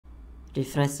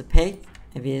refresh the page,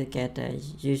 I will get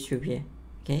YouTube here.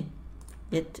 Okay,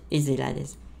 it's easy like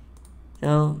this.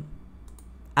 So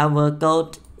our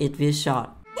code it will short.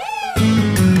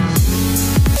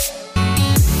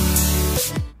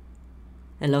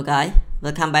 Hello guys,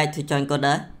 welcome back to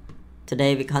JoinCoder.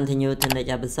 Today we continue the next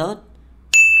episode.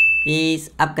 We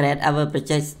upgrade our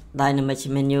project dynamic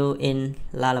menu in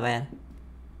Laravel.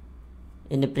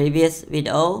 In the previous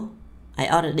video, I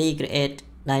already create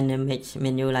dynamic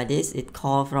menu like this. It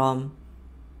called from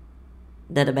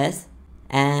database,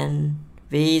 and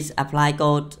we apply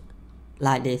code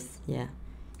like this. Yeah.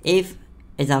 If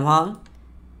example,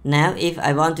 now if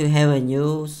I want to have a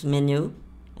new menu,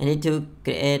 I need to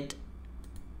create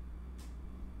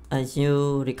a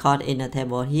new record in a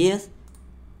table here.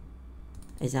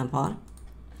 Example.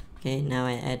 Okay, now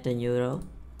I add a new row.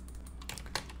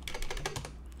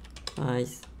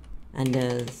 Price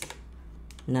under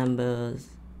numbers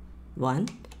 1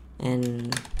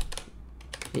 and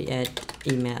create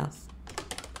emails.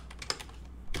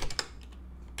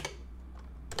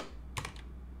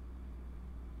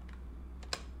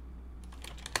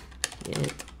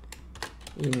 Create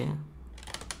email.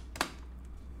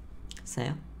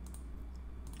 Save.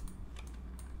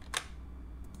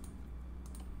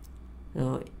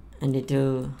 So I need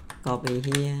to copy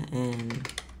here and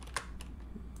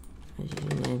I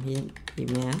should name here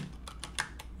email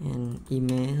and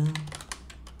email,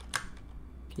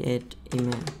 create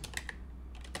email.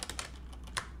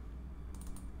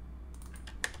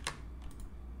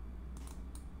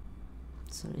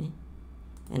 Sorry,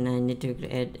 and I need to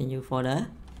create a new folder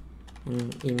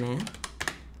and email,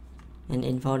 and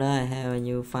in folder I have a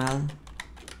new file,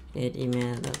 create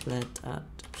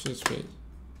email.let.php.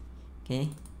 Okay,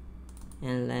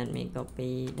 and let me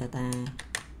copy data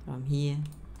from here,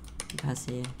 pass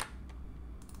here,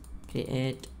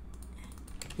 create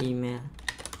email,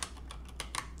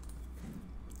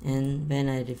 and when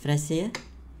I refresh here,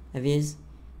 I will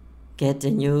get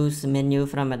a new menu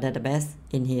from a database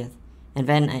in here, and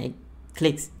when I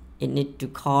click, it need to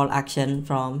call action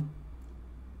from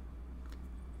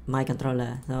my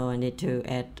controller. So I need to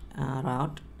add a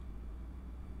route.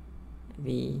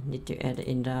 We need to add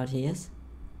in route here.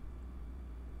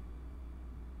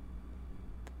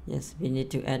 Yes, we need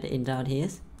to add in route here,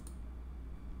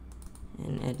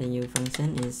 and add a new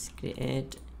function is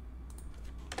create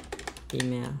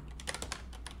email.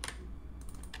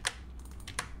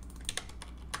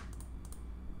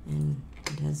 And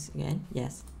that's again,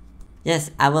 yes,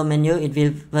 our menu it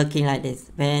will working like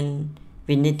this. When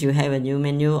we need to have a new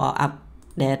menu or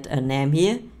update a name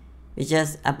here, we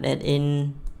just update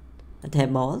in a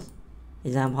table.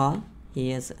 Example,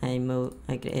 here's I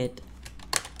create,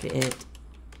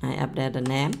 I update the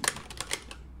name,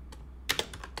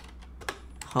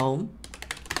 home,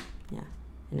 yeah,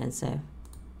 and then save.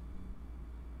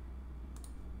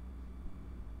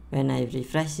 When I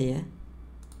refresh here,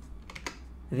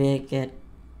 we get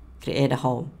create a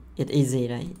home. It's easy,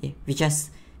 right? We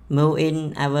just move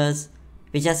in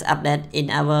we just update in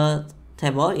our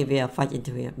table if we are fetch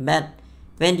into here. But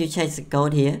when you change the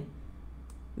code here,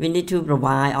 we need to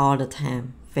provide all the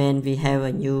time when we have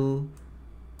a new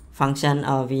function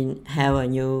or we have a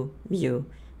new view.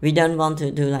 We don't want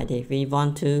to do like this. We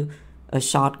want to a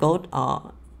short code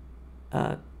or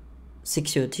a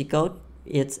security code.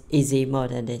 It's easy more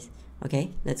than this.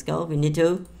 Okay, let's go. We need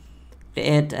to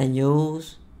create a new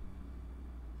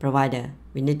provider.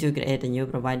 We need to create a new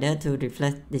provider to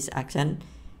reflect this action.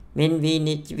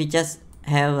 We just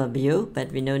have a view,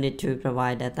 but we don't need to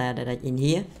provide data that in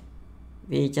here.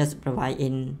 We just provide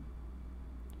in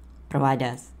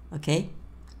providers. Okay,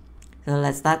 so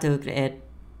let's start to create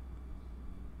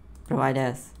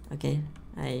providers. Okay,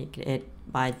 I create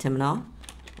by terminal.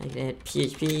 I create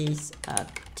php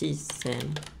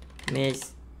artisan mesh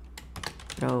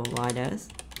providers.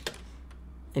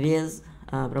 I will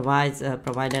provide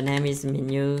provider name is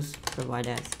menus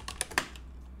providers.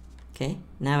 Okay,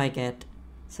 now I get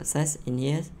success in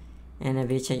here, and I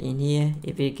will check in here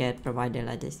if we get provider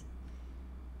like this.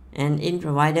 And in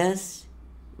providers,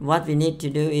 what we need to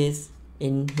do is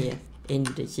in here in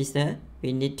the register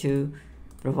we need to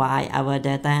provide our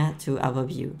data to our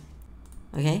view.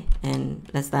 Okay, and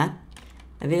let's start.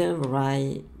 I will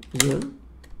provide view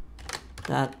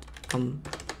dot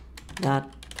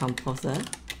composer,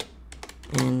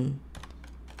 and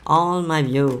all my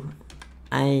view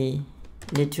I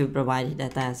need to provide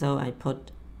data, so I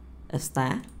put a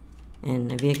star,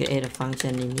 and I will create a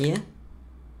function in here,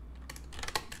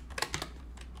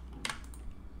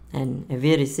 and I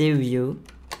will receive view.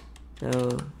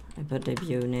 So I put the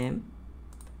view name,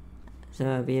 so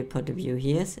I will put the view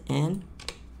here, and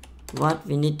what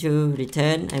we need to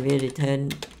return. I will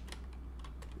return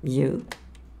view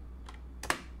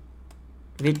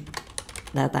with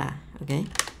data. Okay,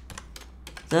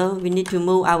 so we need to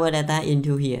move our data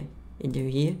into here.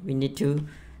 We need to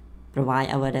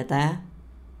provide our data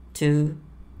to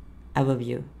our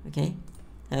view. Okay,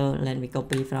 so let me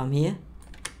copy from here.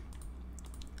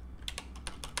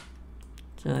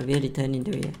 So I will return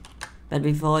into here, but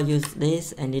before use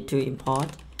this, I need to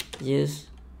import use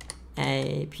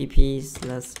app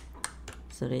slash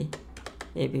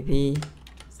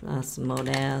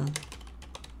model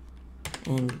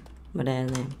and model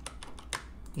name.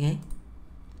 Okay,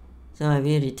 so I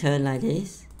will return like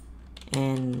this.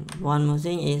 And one more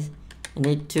thing is I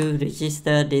need to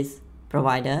register this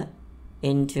provider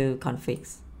into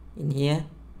configs. In here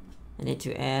I need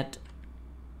to add,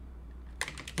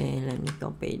 okay, let me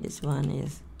copy this one,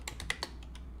 is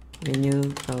menu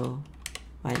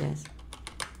providers.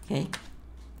 Okay,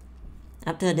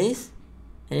 after this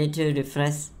I need to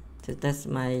refresh to test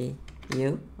my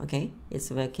view. Okay,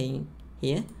 it's working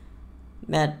here,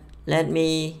 but let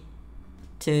me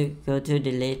to go to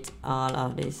delete all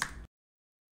of this.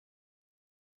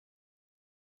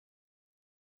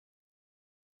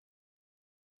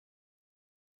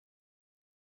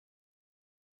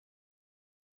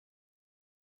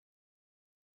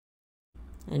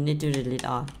 I need to delete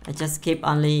all. I just keep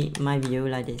only my view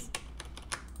like this.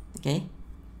 Okay,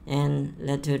 and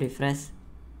let's refresh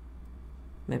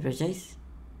my project.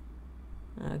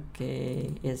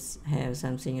 Okay, it's have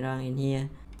something wrong in here.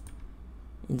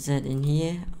 Insert in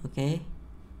here. Okay,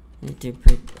 I need to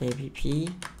put app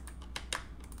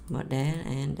model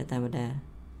and data model.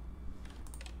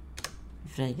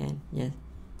 Refresh again.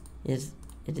 Yes,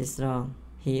 it is wrong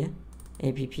here.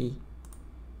 App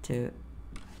to.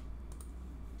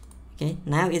 Okay,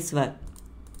 now it's work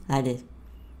like this.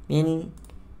 Mean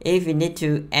if we need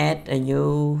to add a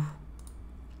new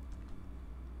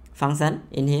function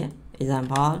in here,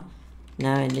 example,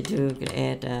 now I need to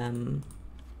create a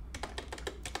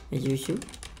YouTube.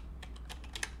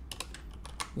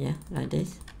 Yeah, like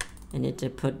this. I need to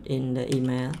put in the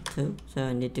email too, so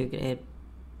I need to create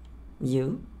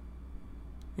view.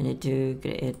 I need to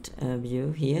create a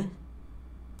view here.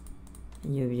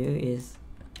 New view is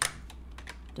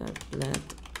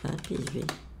 .let.php.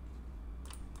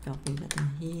 Copy data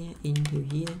here into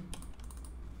here.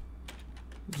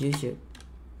 YouTube.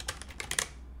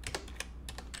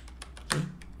 Okay.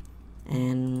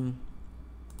 And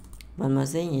one more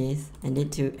thing is I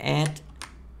need to add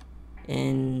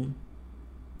in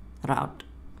route.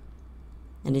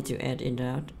 I need to add in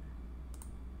route.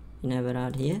 In our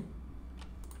route here.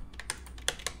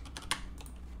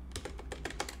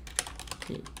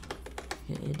 Okay.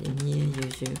 Add in here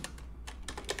YouTube.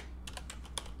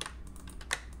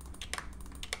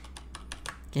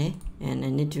 Okay, and I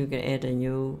need to create a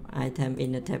new item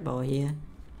in the table here.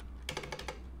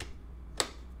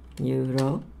 New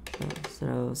row, so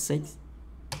row 6.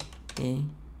 Okay,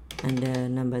 under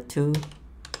number 2,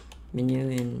 menu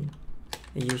in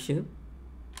YouTube.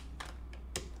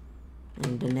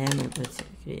 And the name I put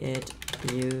create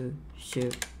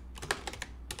YouTube.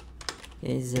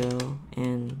 Okay, 0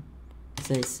 and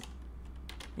 6.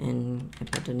 And I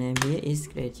put the name here is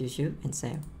create YouTube and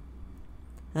save.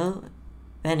 So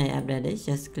when I update this,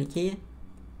 just click here,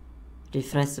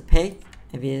 refresh the page,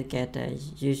 I will get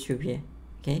YouTube here.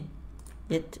 Okay,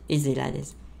 it's easy like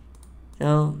this.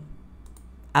 So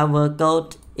our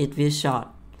code it will short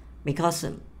because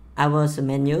our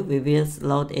menu we will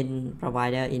load in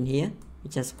provider in here. We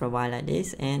just provide like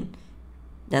this, and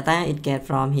data it get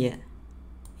from here.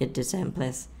 It's the same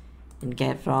place. It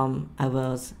get from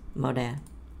our model.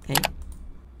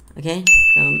 Okay,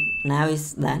 so now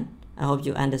it's done. I hope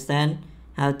you understand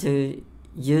how to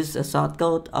use a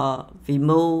shortcode, or we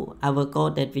move our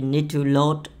code that we need to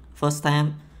load first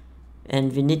time,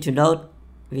 and we need to load,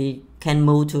 we can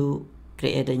move to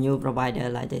create a new provider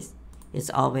like this. It's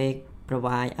always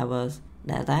provide our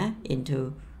data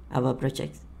into our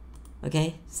project.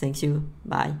 Okay, thank you,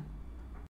 bye.